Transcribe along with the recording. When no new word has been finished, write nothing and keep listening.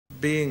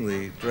being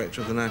the director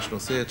of the National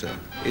Theatre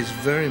is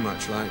very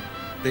much like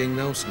being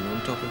Nelson on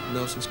top of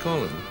Nelson's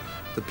column.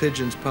 The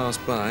pigeons pass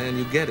by and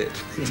you get it.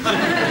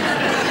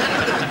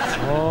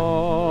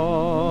 All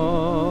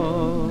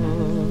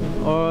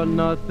or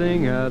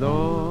nothing at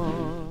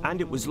all.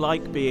 And it was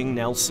like being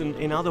Nelson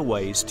in other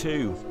ways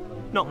too.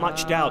 Not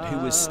much doubt who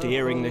was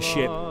steering the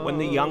ship when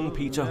the young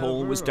Peter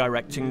Hall was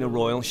directing the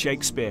Royal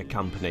Shakespeare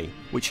Company,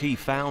 which he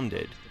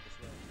founded.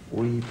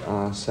 Weep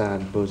our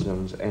sad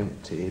bosoms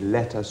empty,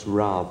 let us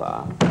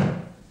rather.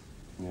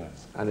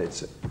 Yes. And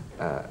it's,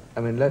 I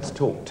mean, let's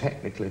talk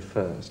technically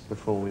first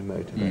before we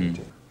motivate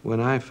it. When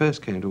I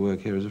first came to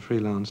work here as a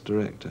freelance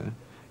director,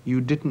 you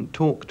didn't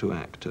talk to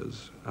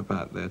actors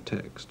about their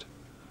text.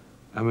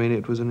 I mean,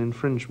 it was an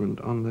infringement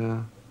on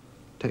their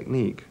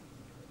technique.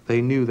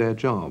 They knew their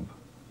job.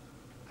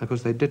 Of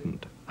course, they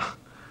didn't,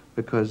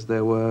 because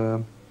there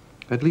were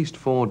at least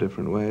 4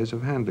 different ways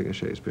of handling a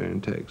Shakespearean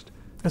text.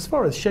 As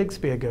far as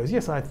Shakespeare goes,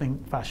 yes, I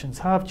think fashions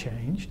have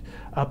changed.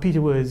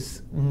 Peter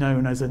was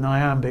known as an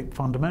iambic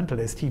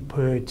fundamentalist. He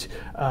put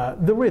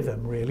the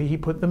rhythm, really. He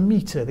put the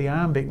meter, the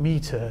iambic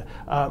meter,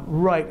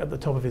 right at the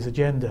top of his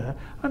agenda.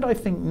 And I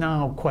think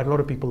now quite a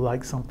lot of people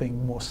like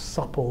something more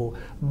supple,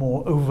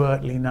 more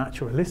overtly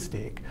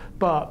naturalistic.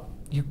 But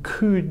you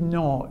could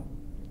not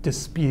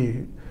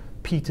dispute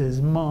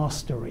Peter's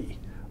mastery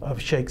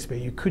of Shakespeare.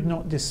 You could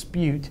not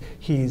dispute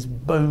his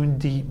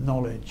bone-deep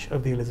knowledge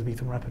of the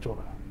Elizabethan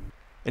repertoire.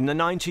 In the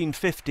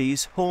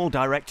 1950s, Hall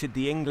directed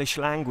the English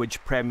language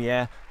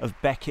premiere of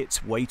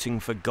Beckett's Waiting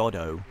for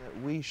Godot.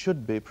 We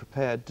should be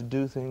prepared to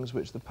do things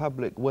which the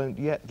public won't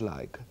yet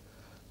like.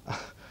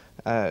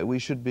 We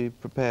should be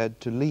prepared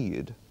to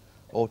lead,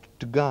 or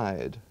to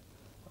guide,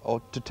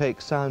 or to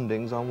take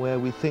soundings on where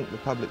we think the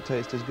public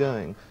taste is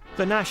going.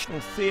 The National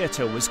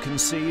Theatre was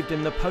conceived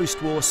in the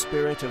post-war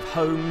spirit of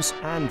homes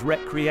and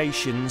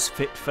recreations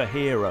fit for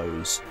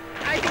heroes.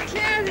 I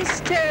declare this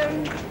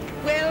stone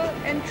well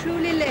and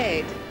truly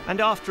laid.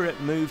 And after it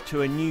moved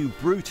to a new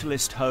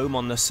brutalist home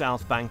on the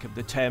south bank of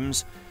the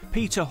Thames,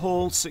 Peter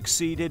Hall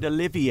succeeded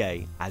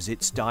Olivier as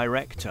its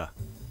director.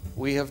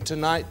 We have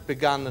tonight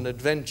begun an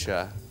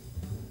adventure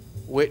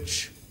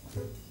which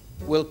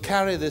will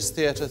carry this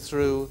theatre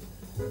through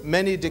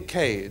many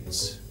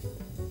decades,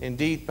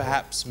 indeed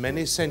perhaps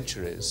many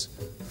centuries,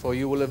 for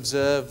you will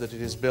observe that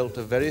it is built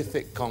of very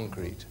thick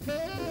concrete.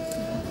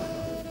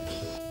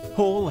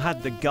 Hall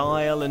had the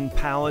guile and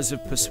powers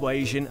of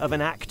persuasion of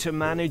an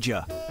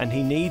actor-manager, and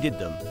he needed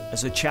them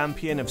as a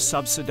champion of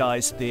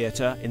subsidised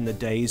theatre in the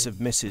days of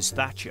Mrs.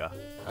 Thatcher.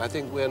 I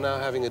think we're now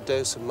having a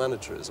dose of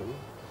monetarism,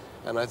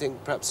 and I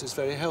think perhaps it's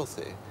very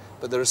healthy.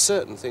 But there are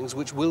certain things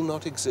which will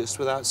not exist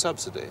without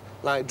subsidy,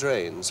 like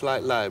drains,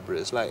 like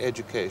libraries, like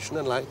education,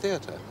 and like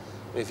theatre.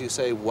 If you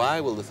say, why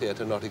will the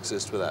theatre not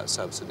exist without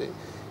subsidy?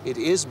 It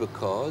is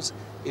because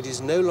it is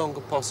no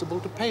longer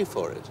possible to pay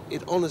for it.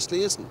 It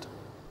honestly isn't.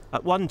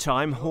 At one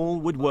time,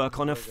 Hall would work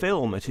on a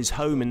film at his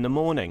home in the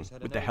morning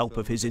with the help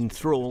of his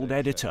enthralled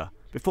editor,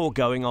 before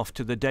going off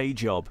to the day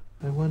job.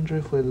 I wonder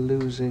if we're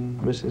losing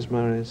Mrs.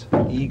 Murray's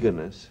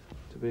eagerness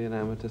to be an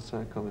amateur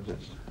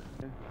psychologist.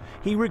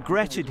 He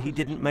regretted he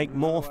didn't make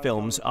more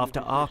films after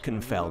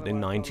Arkenfeld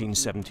in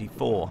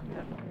 1974.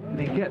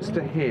 He gets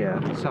to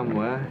here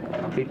somewhere,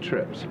 he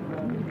trips.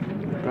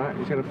 Right,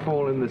 he's going to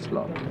fall in this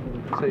lot.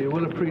 So you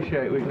will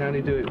appreciate we can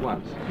only do it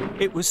once.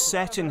 It was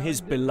set in his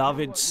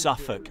beloved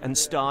Suffolk and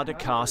starred a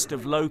cast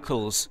of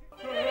locals.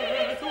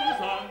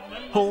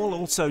 Hall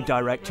also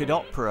directed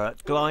opera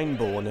at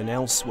Glyndebourne and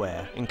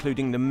elsewhere,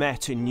 including the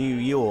Met in New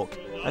York,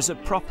 as a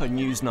proper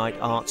Newsnight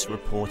arts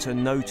reporter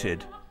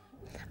noted.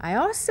 I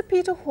asked Sir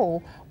Peter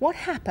Hall what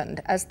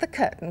happened as the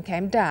curtain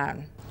came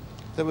down.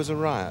 There was a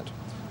riot.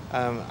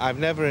 I've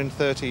never in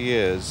 30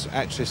 years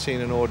actually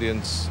seen an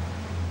audience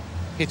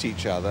hit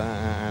each other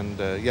and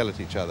yell at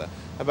each other.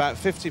 About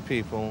 50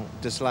 people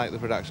disliked the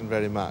production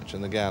very much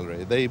in the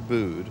gallery. They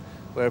booed,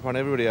 whereupon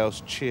everybody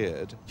else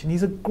cheered. And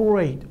he's a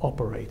great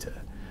operator,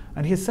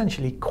 and he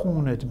essentially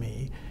cornered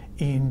me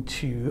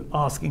into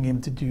asking him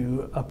to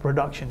do a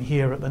production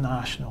here at the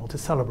National to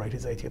celebrate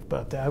his 80th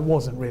birthday. I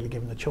wasn't really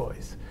given the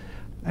choice.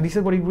 And he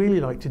said what he'd really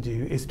like to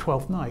do is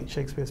Twelfth Night,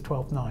 Shakespeare's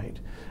Twelfth Night.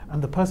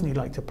 And the person he'd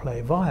like to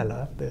play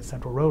Viola, the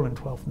central role in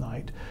Twelfth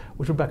Night,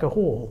 was Rebecca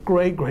Hall.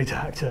 Great, great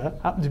actor,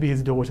 happened to be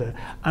his daughter.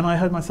 And I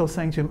heard myself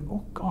saying to him,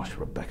 oh gosh,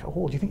 Rebecca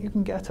Hall, do you think you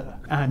can get her?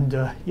 And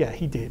yeah,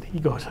 he did, he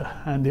got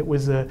her. And it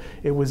was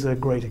a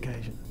great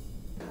occasion.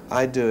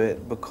 I do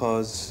it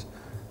because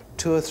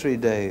 2 or 3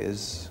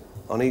 days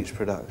on each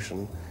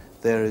production,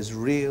 there is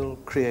real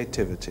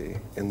creativity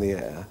in the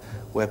air,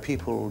 where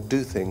people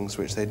do things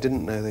which they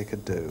didn't know they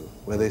could do,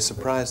 where they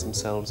surprise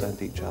themselves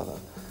and each other.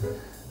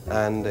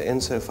 And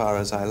insofar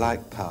as I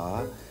like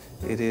power,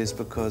 it is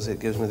because it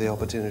gives me the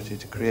opportunity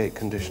to create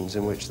conditions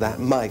in which that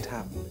might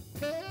happen.